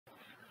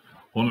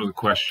One of the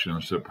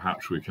questions that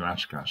perhaps we can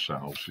ask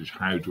ourselves is,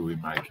 how do we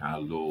make our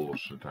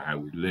laws and how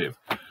we live?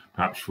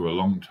 Perhaps for a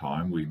long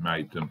time we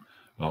made them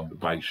on the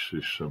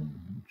basis of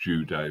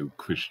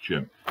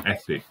Judeo-Christian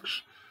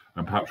ethics,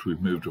 and perhaps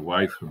we've moved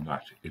away from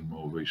that in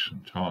more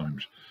recent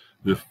times.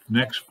 The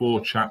next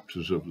 4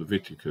 chapters of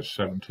Leviticus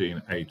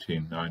 17,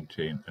 18,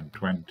 19 and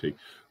 20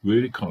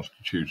 really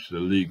constitutes the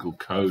legal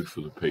code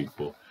for the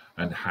people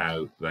and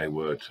how they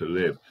were to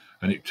live,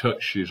 and it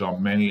touches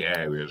on many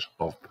areas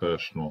of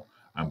personal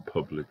and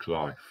public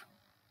life.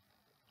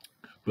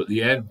 But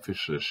the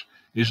emphasis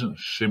isn't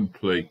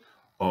simply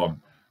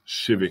on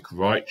civic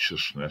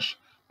righteousness,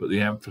 but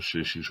the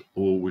emphasis is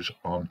always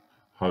on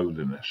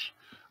holiness.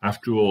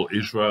 After all,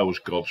 Israel was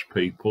God's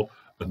people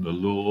and the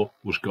law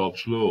was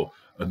God's law.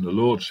 And the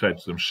Lord said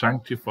to them,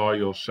 "Sanctify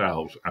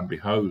yourselves and be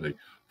holy,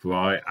 for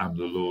I am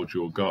the Lord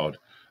your God,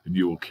 and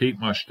you will keep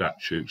my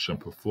statutes and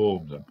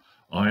perform them.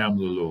 I am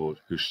the Lord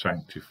who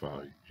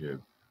sanctified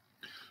you."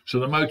 So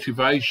the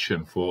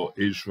motivation for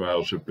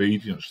Israel's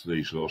obedience to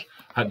these laws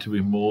had to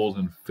be more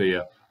than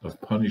fear of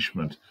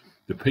punishment.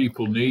 The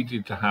people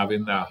needed to have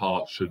in their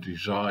hearts a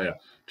desire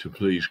to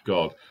please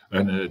God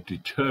and a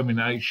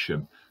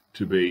determination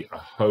to be a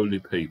holy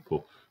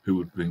people who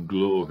would bring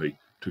glory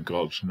to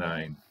God's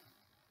name.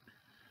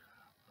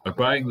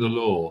 Obeying the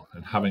law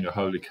and having a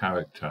holy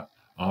character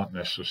aren't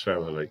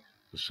necessarily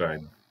the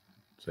same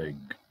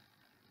thing.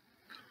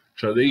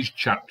 So these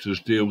chapters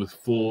deal with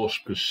 4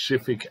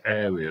 specific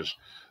areas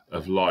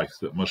of life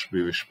that must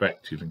be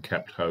respected and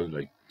kept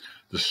holy.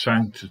 The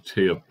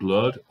sanctity of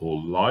blood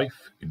or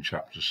life in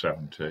chapter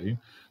 17,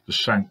 the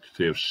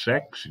sanctity of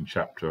sex in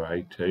chapter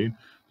 18,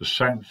 the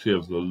sanctity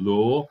of the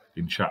law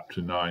in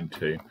chapter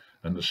 19,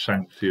 and the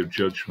sanctity of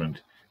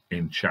judgment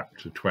in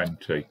chapter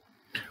 20.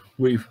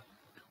 We've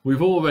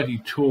already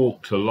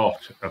talked a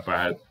lot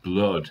about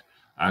blood,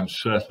 and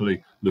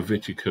certainly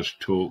Leviticus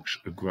talks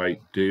a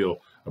great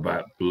deal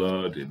about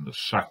blood in the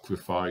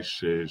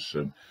sacrifices,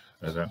 and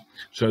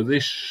so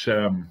this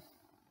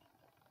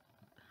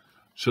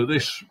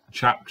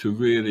chapter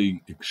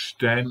really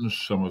extends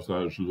some of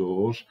those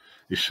laws.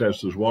 It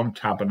says there's one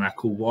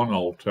tabernacle, one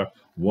altar,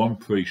 one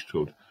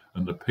priesthood,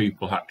 and the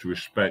people had to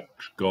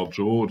respect God's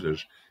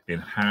orders in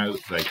how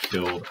they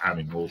killed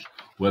animals,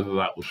 whether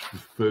that was for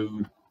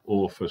food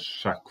or for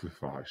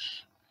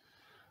sacrifice.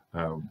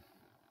 The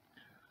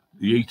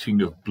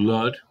eating of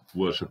blood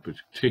was a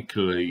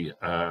particularly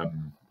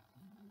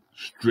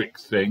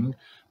strict thing,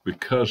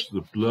 because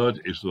the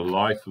blood is the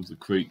life of the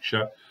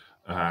creature,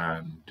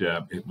 and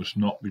it must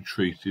not be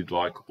treated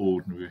like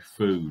ordinary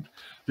food.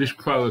 This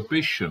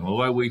prohibition,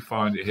 although we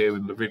find it here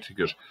in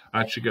Leviticus,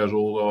 actually goes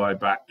all the way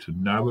back to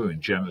Noah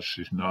in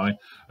Genesis 9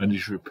 and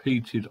is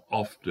repeated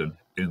often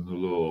in the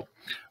law.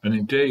 And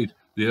indeed,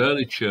 the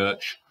early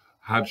church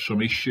had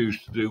some issues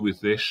to do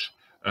with this,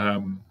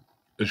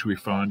 as we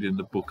find in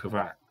the book of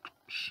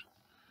Acts.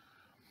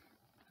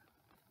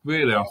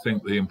 Really, I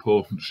think the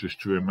importance is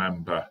to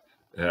remember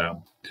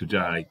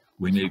today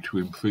we need to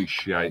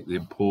appreciate the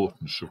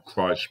importance of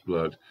Christ's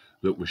blood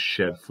that was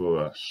shed for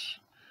us.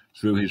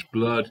 Through his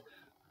blood,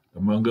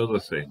 among other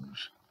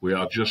things, we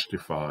are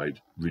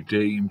justified,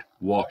 redeemed,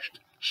 washed,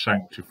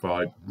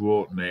 sanctified,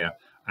 brought near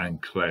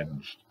and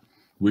cleansed.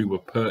 We were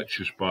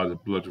purchased by the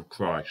blood of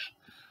Christ,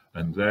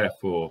 and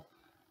therefore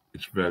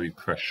it's very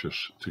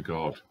precious to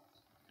God.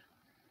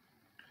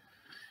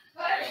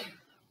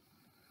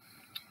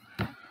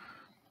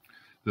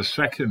 The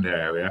second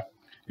area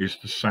is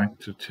the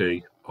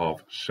sanctity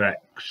of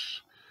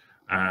sex,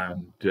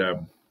 and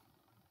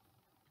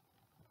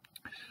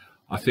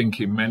I think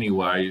in many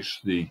ways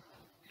the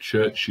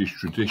church's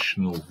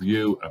traditional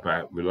view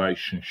about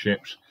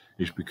relationships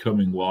is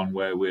becoming one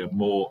where we're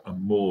more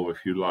and more,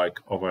 if you like,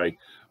 of a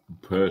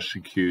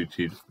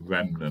persecuted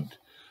remnant.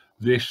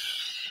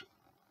 This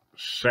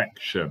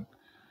section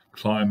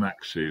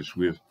climaxes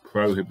with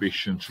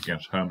prohibitions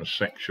against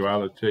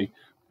homosexuality,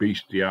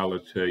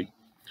 bestiality,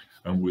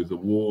 and with the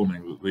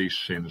warning that these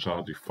sins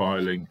are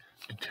defiling,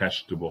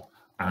 detestable,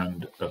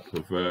 and a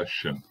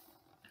perversion.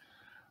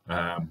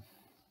 Perhaps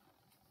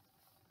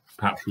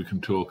we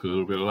can talk a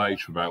little bit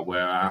later about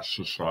where our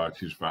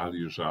society's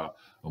values are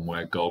and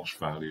where God's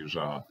values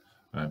are,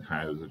 and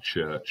how the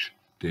church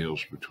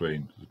deals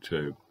between the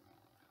two.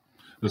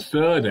 The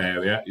third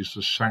area is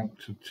the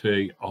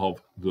sanctity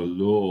of the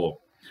law.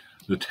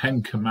 The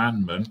 10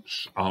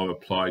 Commandments are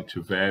applied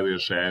to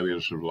various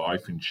areas of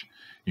life.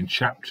 In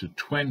chapter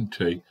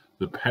 20,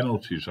 the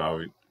penalties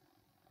are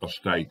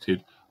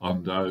stated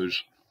on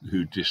those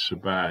who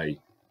disobey.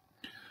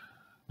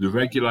 The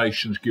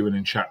regulations given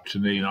in chapter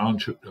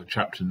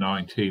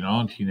 19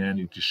 aren't in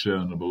any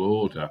discernible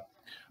order,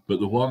 but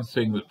the one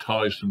thing that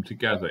ties them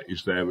together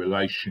is their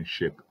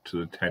relationship to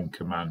the 10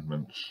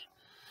 Commandments.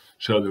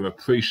 So there are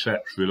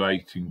precepts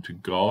relating to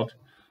God,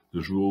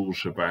 there's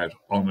rules about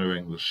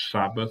honouring the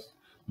Sabbath,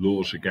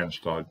 laws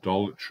against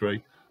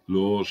idolatry,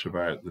 laws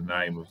about the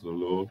name of the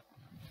Lord.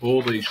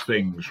 All these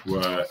things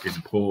were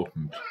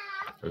important.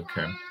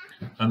 Okay.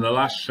 And the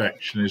last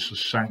section is the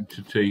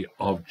sanctity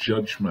of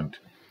judgment.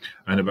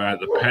 and about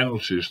the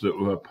penalties that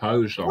were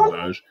imposed on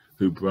those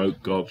who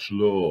broke God's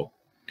law.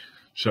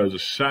 So the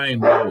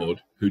same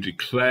Lord who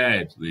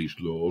declared these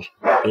laws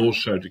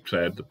also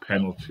declared the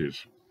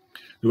penalties.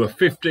 There were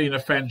 15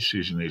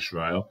 offences in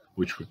Israel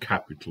which were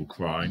capital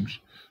crimes: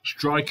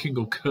 striking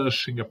or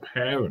cursing a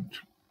parent,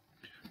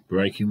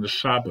 breaking the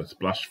Sabbath,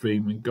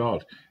 blaspheming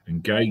God,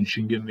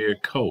 engaging in the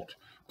occult,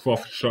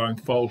 prophesying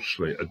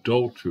falsely,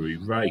 adultery,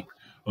 rape,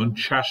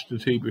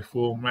 unchastity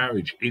before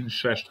marriage,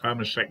 incest,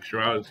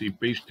 homosexuality,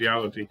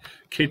 bestiality,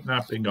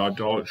 kidnapping,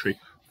 idolatry,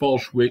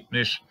 false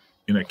witness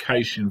in a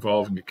case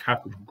involving a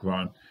capital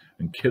crime,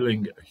 and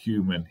killing a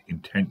human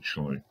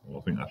intentionally. Well,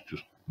 I think that's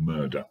just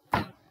murder.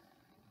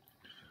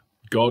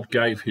 God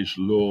gave his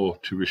law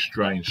to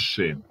restrain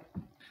sin.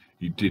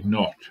 He did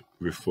not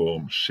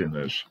reform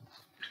sinners.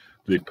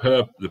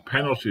 The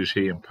penalties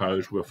he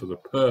imposed were for the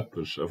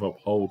purpose of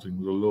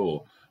upholding the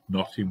law,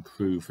 not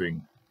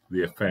improving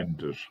the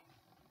offenders.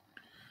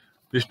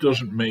 This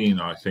doesn't mean,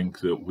 I think,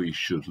 that we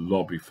should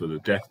lobby for the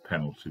death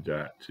penalty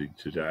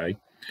today.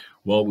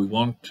 While we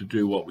want to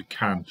do what we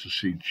can to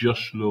see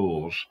just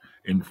laws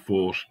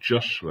enforced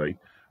justly,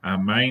 our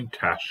main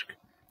task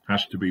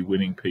has to be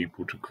winning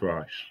people to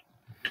Christ.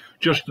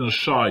 Just an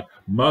aside,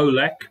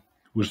 Molech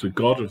was the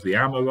god of the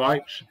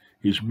Amorites.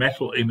 His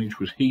metal image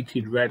was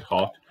heated red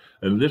hot,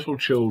 and little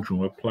children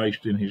were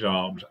placed in his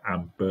arms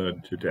and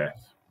burned to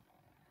death.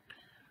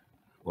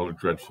 What a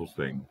dreadful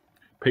thing.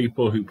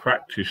 People who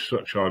practice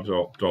such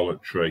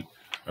idolatry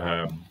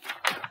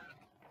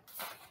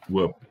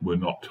were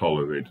not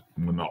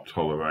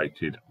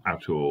tolerated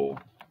at all.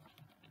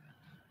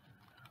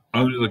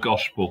 Only the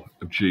gospel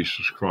of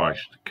Jesus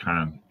Christ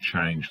can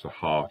change the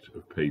heart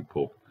of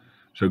people.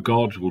 So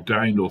God's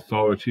ordained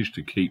authorities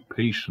to keep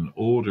peace and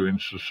order in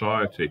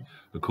society,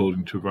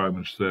 according to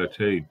Romans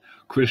 13.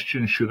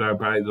 Christians should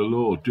obey the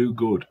law, do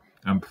good,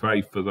 and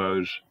pray for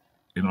those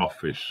in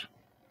office.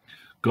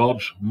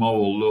 God's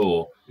moral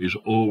law is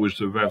always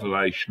the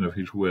revelation of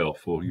his will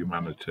for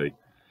humanity,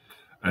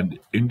 and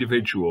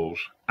individuals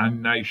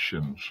and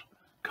nations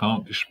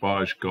can't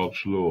despise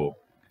God's law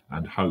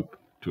and hope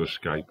to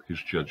escape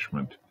his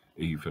judgment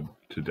even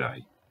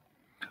today.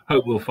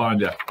 Hope we'll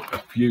find a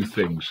few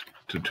things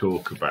to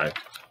talk about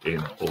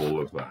in all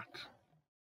of that.